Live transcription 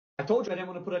I told you I didn't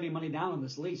want to put any money down on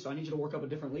this lease, so I need you to work up a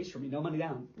different lease for me. No money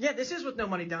down. Yeah, this is with no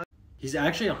money down. He's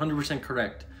actually 100%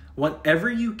 correct.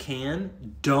 Whenever you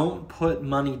can, don't put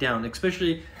money down.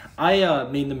 Especially, I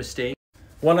made the mistake.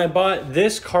 When I bought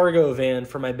this cargo van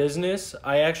for my business,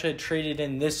 I actually had traded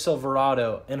in this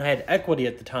Silverado, and I had equity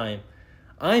at the time.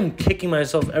 I'm kicking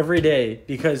myself every day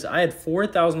because I had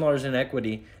 $4,000 in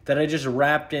equity that I just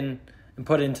wrapped in and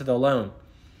put into the loan.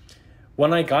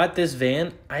 When I got this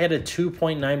van, I had a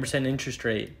 2.9% interest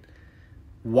rate.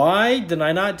 Why did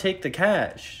I not take the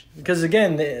cash? Because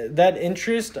again, that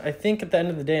interest, I think at the end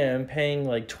of the day, I'm paying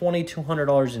like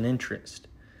 $2,200 in interest,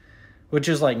 which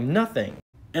is like nothing.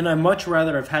 And I'd much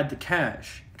rather have had the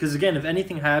cash. Because again, if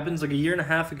anything happens, like a year and a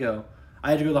half ago, I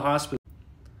had to go to the hospital.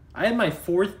 I had my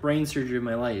 4th brain surgery of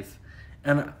my life.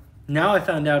 And now I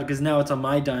found out, because now it's on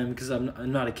my dime because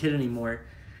I'm not a kid anymore.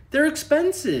 They're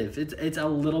expensive. It's a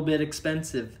little bit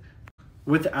expensive.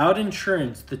 Without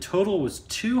insurance, the total was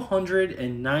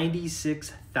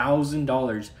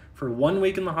 $296,000 for 1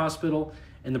 week in the hospital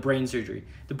and the brain surgery.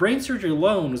 The brain surgery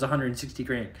alone was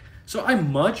 $160,000. So I'd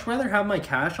much rather have my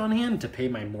cash on hand to pay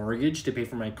my mortgage, to pay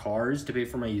for my cars, to pay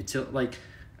for my utility, like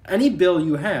any bill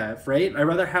you have, right? I'd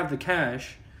rather have the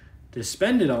cash to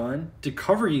spend it on to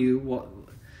cover you. Well,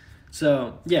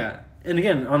 so yeah, and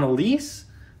again, on a lease,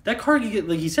 that car you get,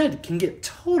 like you said, can get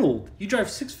totaled. You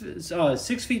drive 6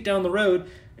 feet down the road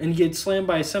and you get slammed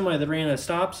by a semi that ran a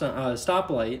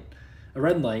stoplight, a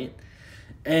red light,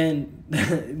 and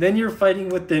then you're fighting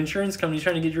with the insurance company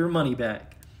trying to get your money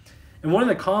back. And one of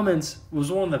the comments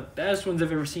was one of the best ones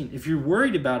I've ever seen. If you're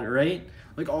worried about it, right?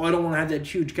 Like, oh, I don't want to have that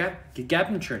huge gap. Get gap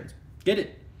insurance. Get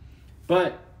it.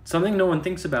 But something no one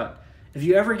thinks about. If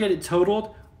you ever get it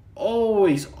totaled,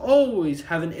 always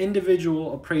have an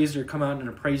individual appraiser come out and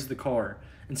appraise the car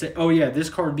and say, oh yeah, this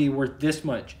car would be worth this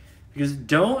much. Because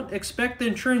don't expect the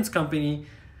insurance company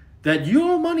that you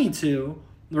owe money to,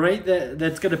 right,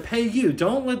 that's going to pay you.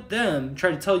 Don't let them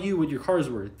try to tell you what your car's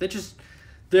worth.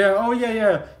 Oh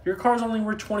yeah, your car's only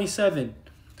worth 27.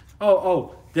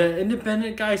 Oh, the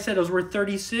independent guy said it was worth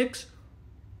 36.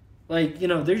 Like,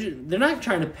 they're not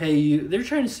trying to pay you. They're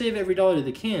trying to save every dollar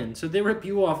they can. So they rip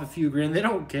you off a few grand. They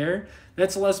don't care.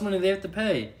 That's less money they have to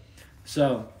pay.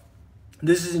 So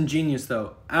this is ingenious,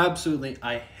 though. Absolutely.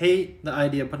 I hate the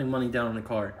idea of putting money down on a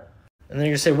car. And then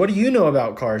you're going to say, what do you know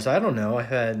about cars? I don't know. I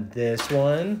had this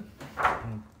one,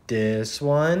 this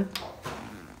one,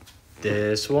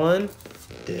 this one,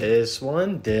 this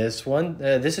one, this one.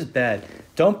 This is bad.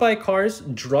 Don't buy cars.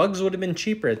 Drugs would have been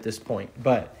cheaper at this point.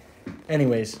 But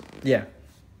anyways, yeah.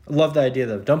 I love the idea,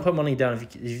 though. Don't put money down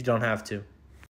if you don't have to.